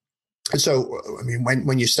 so I mean,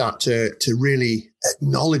 when you start to really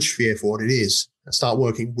acknowledge fear for what it is, and start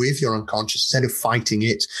working with your unconscious instead of fighting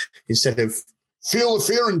it, instead of feel the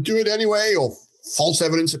fear and do it anyway, or false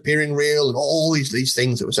evidence appearing real, and all these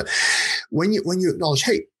things that was. When you acknowledge,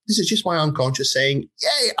 hey, this is just my unconscious saying,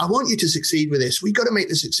 yay, I want you to succeed with this. We got to make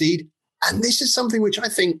this succeed, and this is something which I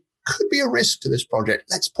think could be a risk to this project.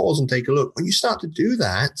 Let's pause and take a look. When you start to do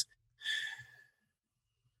that,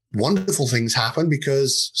 wonderful things happen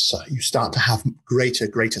because you start to have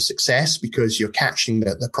greater success because you're catching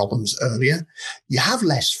the problems earlier. You have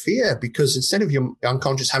less fear because instead of your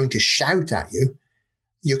unconscious having to shout at you,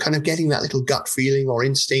 you're kind of getting that little gut feeling or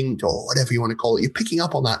instinct or whatever you want to call it. You're picking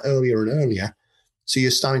up on that earlier and earlier. So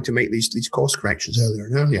you're starting to make these course corrections earlier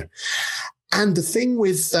and earlier. And the thing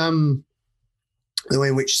with the way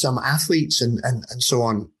in which some athletes and so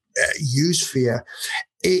on use fear,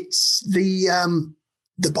 it's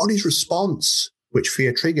the body's response which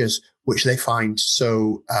fear triggers, which they find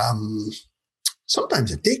so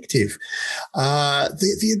sometimes addictive.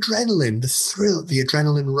 The adrenaline, the thrill, the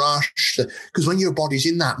adrenaline rush, because when your body's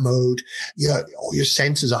in that mode, all your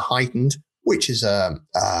senses are heightened, which is a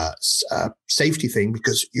safety thing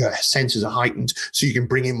because your senses are heightened so you can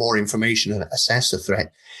bring in more information and assess the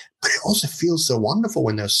threat. But it also feels so wonderful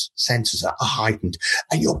when those senses are heightened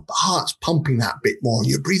and your heart's pumping that bit more and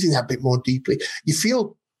you're breathing that bit more deeply. You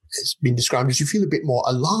feel, it's been described as you feel a bit more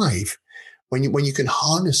alive when you can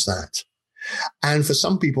harness that. And for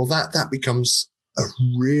some people, that becomes a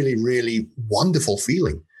really, really wonderful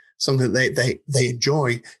feeling, something that they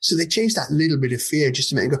enjoy. So they change that little bit of fear just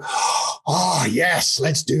to make it go, oh, yes,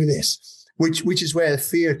 let's do this, which is where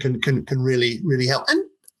fear can really, really help. And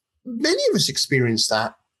many of us experience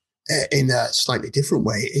that in a slightly different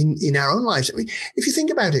way in our own lives. I mean, if you think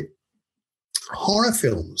about it, horror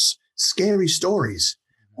films, scary stories,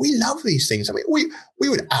 we love these things. I mean, we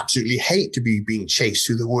would absolutely hate to be being chased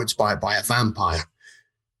through the woods by a vampire.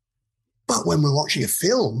 But when we're watching a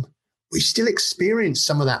film, we still experience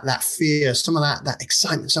some of that fear, some of that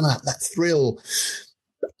excitement, some of that thrill.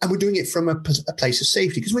 And we're doing it from a place of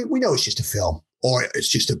safety because we know it's just a film or it's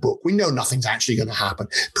just a book. We know nothing's actually going to happen,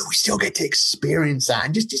 but we still get to experience that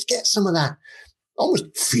and just get some of that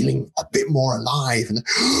almost feeling a bit more alive and,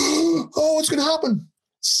 oh, what's going to happen?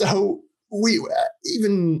 So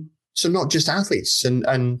not just athletes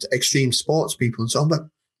and extreme sports people and so on, but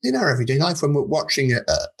in our everyday life, when we're watching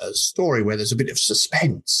a story where there's a bit of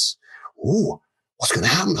suspense, oh, what's going to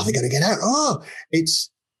happen? Are they going to get out? Oh, it's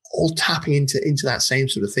all tapping into that same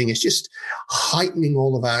sort of thing. It's just heightening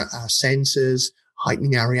all of our senses,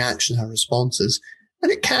 heightening our reactions, our responses.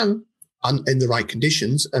 And it can, in the right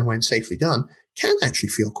conditions and when safely done, can actually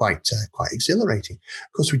feel quite exhilarating.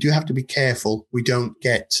 Of course, we do have to be careful we don't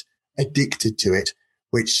get addicted to it,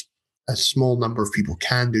 which a small number of people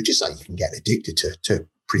can do, just like you can get addicted to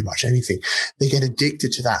pretty much anything. They get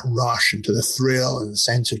addicted to that rush and to the thrill and the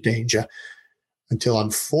sense of danger until,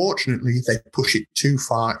 unfortunately, they push it too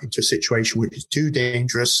far into a situation which is too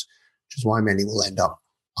dangerous, which is why many will end up,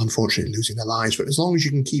 unfortunately, losing their lives. But as long as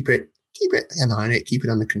you can keep an eye on it, keep it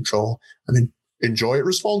under control, and then enjoy it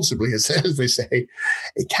responsibly, as they say,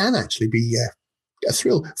 it can actually be a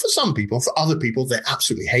thrill for some people. For other people, they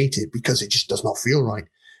absolutely hate it because it just does not feel right.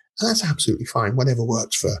 And that's absolutely fine, whatever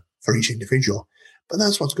works for each individual. But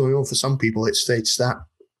that's what's going on for some people. It's that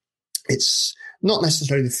it's not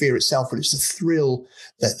necessarily the fear itself, but it's the thrill,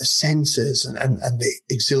 the senses and the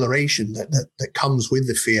exhilaration that comes with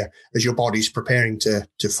the fear as your body's preparing to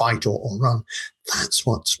fight or run. That's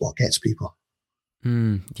what gets people.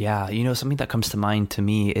 Yeah, something that comes to mind to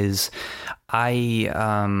me is I,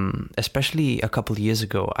 especially a couple of years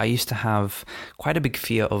ago, I used to have quite a big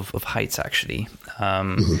fear of heights, actually.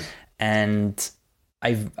 And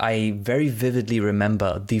I very vividly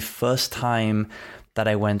remember the first time that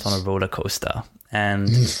I went on a roller coaster. And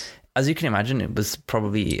as you can imagine, it was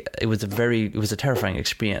a terrifying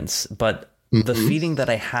experience. But the feeling that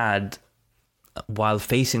I had while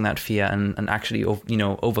facing that fear and actually,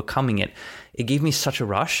 overcoming it, it gave me such a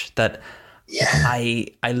rush that I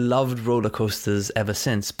loved roller coasters ever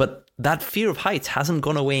since. But that fear of heights hasn't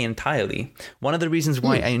gone away entirely. One of the reasons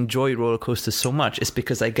why I enjoy roller coasters so much is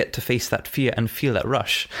because I get to face that fear and feel that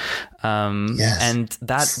rush. And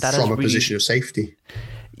that from a position of safety.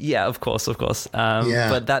 Yeah, of course. But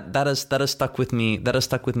that has stuck with me. That has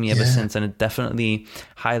stuck with me ever since, and it definitely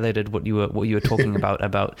highlighted what you were talking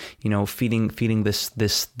about feeling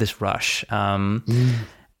this rush.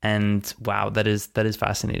 And wow, that is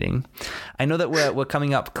fascinating. I know that we're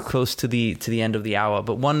coming up close to the end of the hour,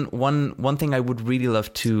 but one thing I would really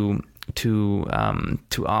love to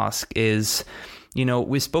ask is,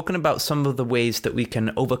 we've spoken about some of the ways that we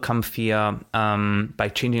can overcome fear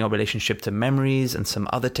by changing our relationship to memories and some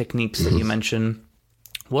other techniques that you mentioned.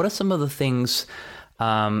 What are some of the things,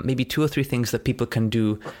 maybe 2 or 3 things that people can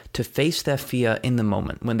do to face their fear in the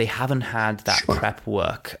moment when they haven't had that prep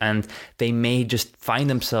work, and they may just find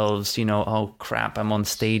themselves, oh crap, I'm on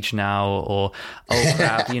stage now, or oh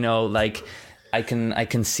crap, like I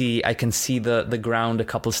can see the ground a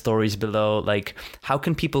couple stories below. Like, how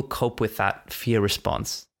can people cope with that fear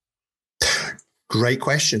response? Great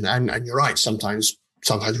question. And you're right. Sometimes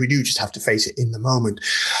we do just have to face it in the moment.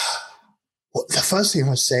 Well, the first thing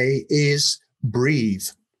I say is breathe.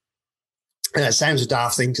 And that sounds a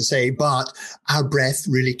daft thing to say, but our breath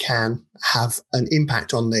really can have an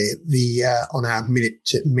impact on on our minute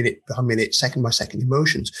by minute, second by second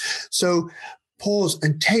emotions. So pause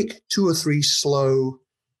and take 2 or 3 slow,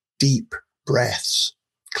 deep breaths.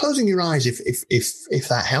 Closing your eyes if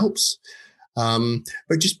that helps.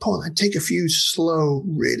 But just pause and take a few slow,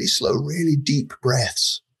 really deep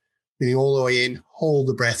breaths. Breathing all the way in, hold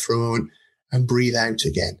the breath for a moment, and breathe out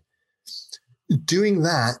again. Doing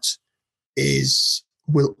that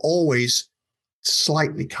will always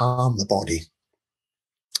slightly calm the body.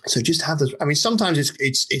 So just have this. I mean, sometimes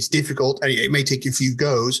it's difficult, and it may take you a few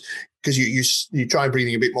goes because you try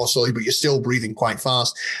breathing a bit more slowly, but you're still breathing quite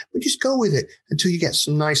fast. But just go with it until you get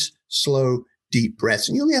some nice, slow, deep breaths,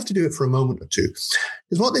 and you only have to do it for a moment or two.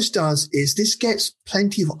 Because what this does is this gets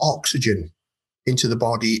plenty of oxygen into the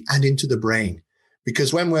body and into the brain.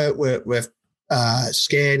 Because when we're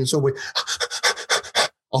scared and so we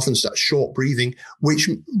often start short breathing, which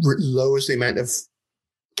can lower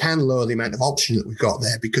the amount of oxygen that we've got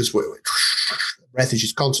there, because the breath is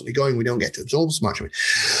just constantly going. We don't get to absorb so much of it.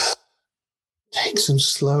 Take some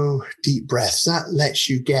slow, deep breaths. That lets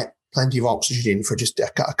you get plenty of oxygen in for just a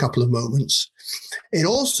couple of moments. It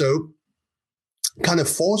also kind of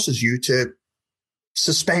forces you to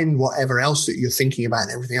suspend whatever else that you're thinking about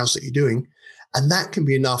and everything else that you're doing. And that can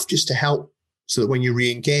be enough just to help so that when you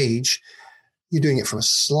re-engage, you're doing it from a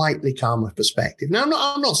slightly calmer perspective. Now,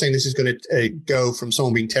 I'm not saying this is going to go from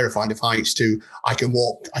someone being terrified of heights to I can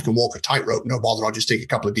walk a tightrope, no bother, I'll just take a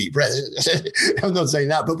couple of deep breaths. I'm not saying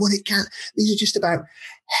that, but what it can, these are just about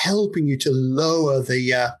helping you to lower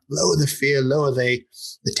the fear, lower the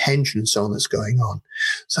tension and so on that's going on.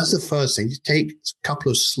 So that's the first thing. Just take a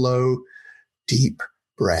couple of slow, deep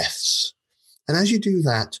breaths. And as you do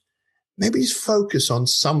that, maybe just focus on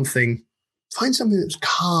something. Find something that's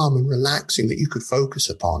calm and relaxing that you could focus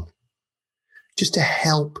upon, just to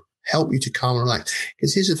help you to calm and relax.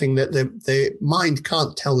 Because here's the thing, that the mind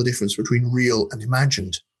can't tell the difference between real and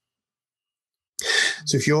imagined.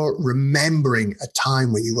 So if you're remembering a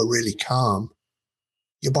time when you were really calm,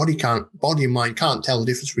 your body and mind can't tell the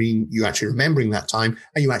difference between you actually remembering that time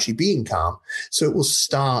and you actually being calm. So it will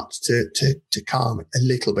start to calm a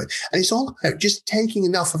little bit. And it's all about just taking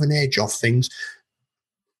enough of an edge off things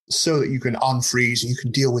so that you can unfreeze and you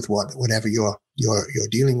can deal with whatever you're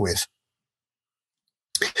dealing with.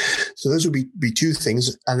 So those would be 2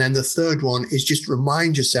 things. And then the third one is just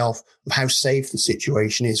remind yourself of how safe the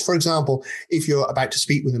situation is. For example, if you're about to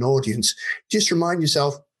speak with an audience, just remind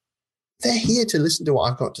yourself, they're here to listen to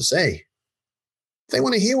what I've got to say. They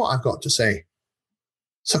want to hear what I've got to say.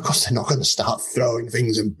 So of course they're not going to start throwing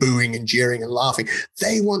things and booing and jeering and laughing.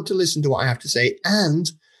 They want to listen to what I have to say.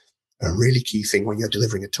 And a really key thing when you're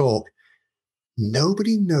delivering a talk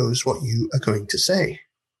nobody knows what you are going to say.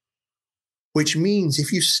 Which means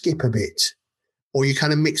if you skip a bit or you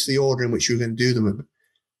kind of mix the order in which you're going to do them,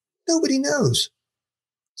 nobody knows.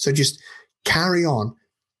 So just carry on.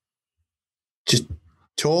 Just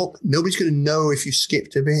talk. Nobody's going to know if you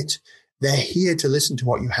skipped a bit. They're here to listen to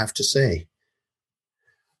what you have to say.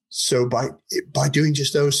 So by doing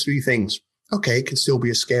just those three things, okay, it can still be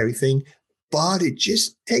a scary thing, but it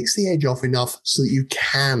just takes the edge off enough so that you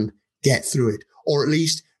can get through it, or at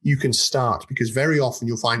least you can start, because very often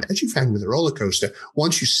you'll find, as you found with a roller coaster,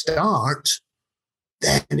 once you start,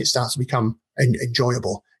 then it starts to become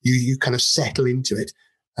enjoyable. You kind of settle into it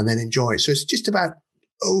and then enjoy it. So it's just about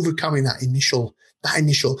overcoming that initial,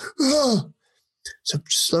 So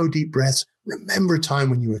slow, deep breaths. Remember a time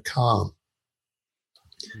when you were calm.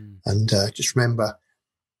 And just remember,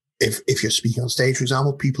 if you're speaking on stage, for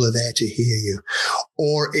example, people are there to hear you.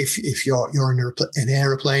 Or if you're in an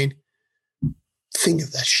airplane, think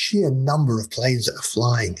of the sheer number of planes that are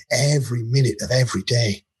flying every minute of every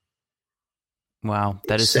day. Wow,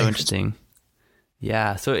 that is so interesting.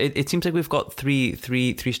 Yeah, so it seems like we've got three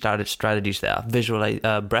strategies there: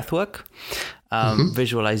 breath work,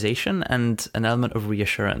 visualization, and an element of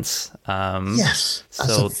reassurance. Yes,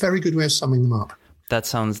 that's a very good way of summing them up. That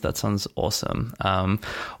sounds awesome.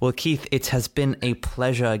 Well, Keith, it has been a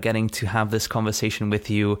pleasure getting to have this conversation with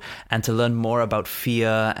you and to learn more about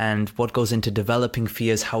fear and what goes into developing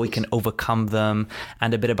fears, how we can overcome them,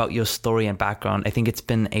 and a bit about your story and background. I think it's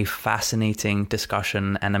been a fascinating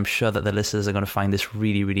discussion, and I'm sure that the listeners are going to find this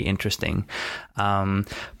really, really interesting.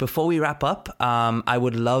 Before we wrap up, I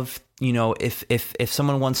would love, if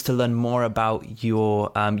someone wants to learn more about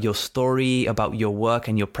your story, about your work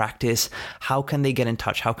and your practice, how can they get in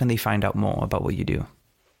touch? How can they find out more about what you do?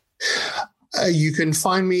 You can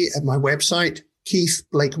find me at my website,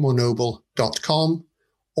 keithblakemorenoble.com,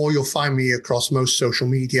 or you'll find me across most social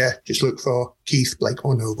media. Just look for Keith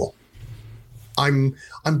Blakemore Noble. I'm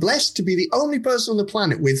blessed to be the only person on the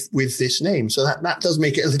planet with this name, so that does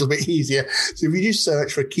make it a little bit easier. So if you just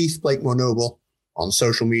search for Keith Blakemore Noble on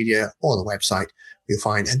social media or the website, you'll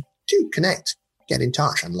find, and do connect, get in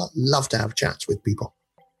touch. I'd love to have chats with people.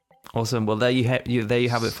 Awesome. Well, there you have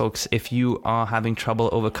it, folks. If you are having trouble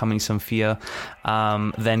overcoming some fear,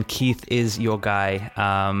 then Keith is your guy.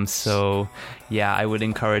 So yeah, I would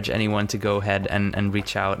encourage anyone to go ahead and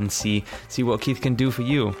reach out and see what Keith can do for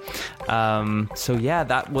you. So yeah,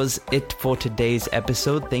 that was it for today's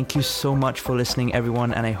episode. Thank you so much for listening,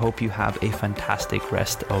 everyone, and I hope you have a fantastic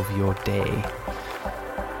rest of your day.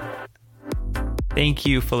 Thank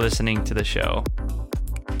you for listening to the show.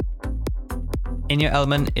 In Your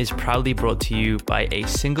Element is proudly brought to you by a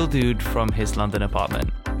single dude from his London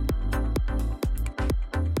apartment.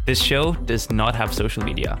 This show does not have social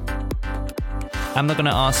media. I'm not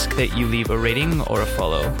going to ask that you leave a rating or a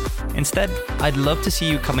follow. Instead, I'd love to see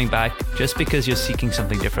you coming back just because you're seeking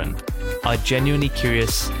something different, are genuinely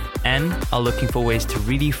curious, and are looking for ways to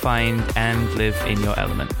really find and live in your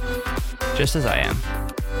element, just as I am.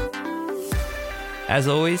 As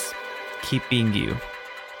always, keep being you.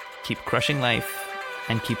 Keep crushing life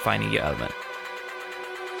and keep finding your element.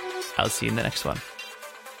 I'll see you in the next one.